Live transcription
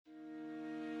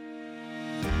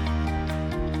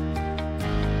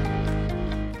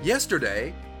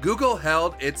Yesterday, Google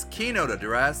held its keynote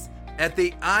address at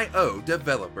the I/O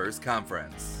Developers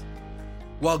Conference.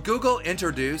 While Google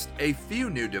introduced a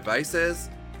few new devices,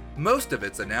 most of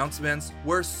its announcements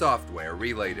were software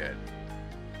related.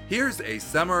 Here's a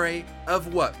summary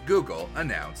of what Google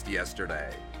announced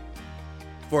yesterday.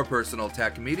 For Personal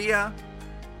Tech Media,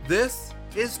 this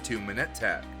is 2 Minute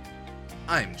Tech.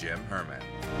 I'm Jim Herman.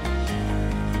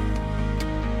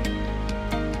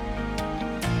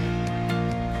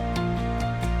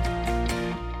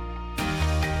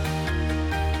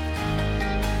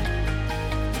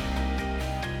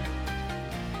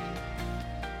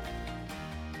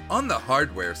 On the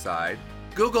hardware side,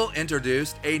 Google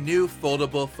introduced a new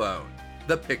foldable phone,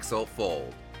 the Pixel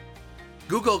Fold.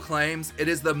 Google claims it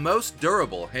is the most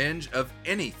durable hinge of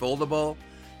any foldable,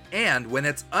 and when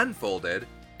it's unfolded,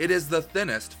 it is the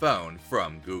thinnest phone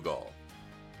from Google.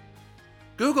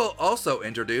 Google also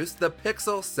introduced the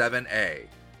Pixel 7a,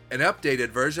 an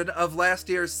updated version of last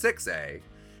year's 6a,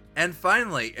 and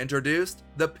finally introduced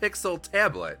the Pixel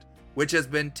Tablet, which has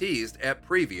been teased at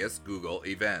previous Google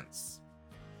events.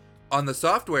 On the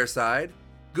software side,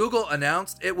 Google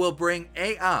announced it will bring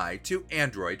AI to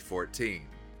Android 14.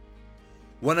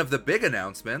 One of the big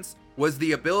announcements was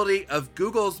the ability of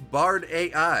Google's Bard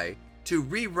AI to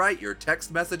rewrite your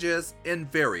text messages in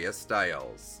various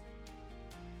styles.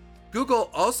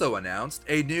 Google also announced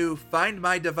a new Find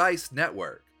My Device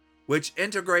network, which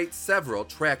integrates several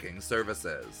tracking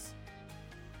services.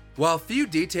 While few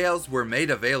details were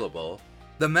made available,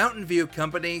 the Mountain View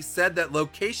company said that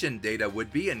location data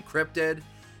would be encrypted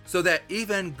so that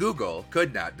even Google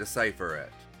could not decipher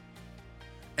it.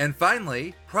 And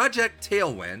finally, Project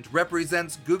Tailwind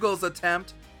represents Google's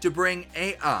attempt to bring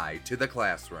AI to the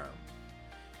classroom.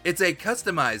 It's a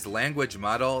customized language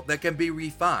model that can be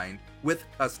refined with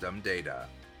custom data.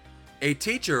 A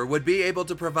teacher would be able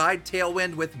to provide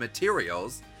Tailwind with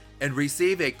materials and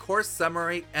receive a course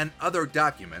summary and other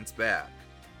documents back.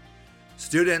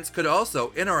 Students could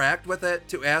also interact with it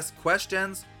to ask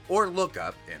questions or look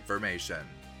up information.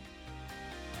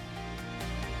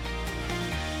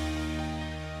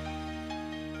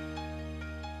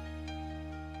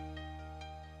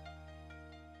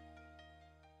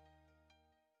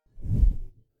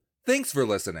 Thanks for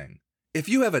listening. If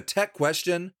you have a tech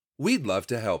question, we'd love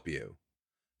to help you.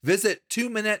 Visit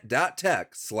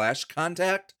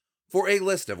 2minute.tech/contact for a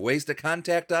list of ways to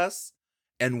contact us,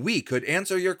 and we could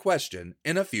answer your question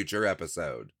in a future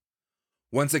episode.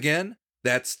 Once again,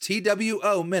 that's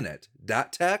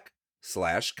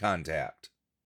TWOminute.tech/contact.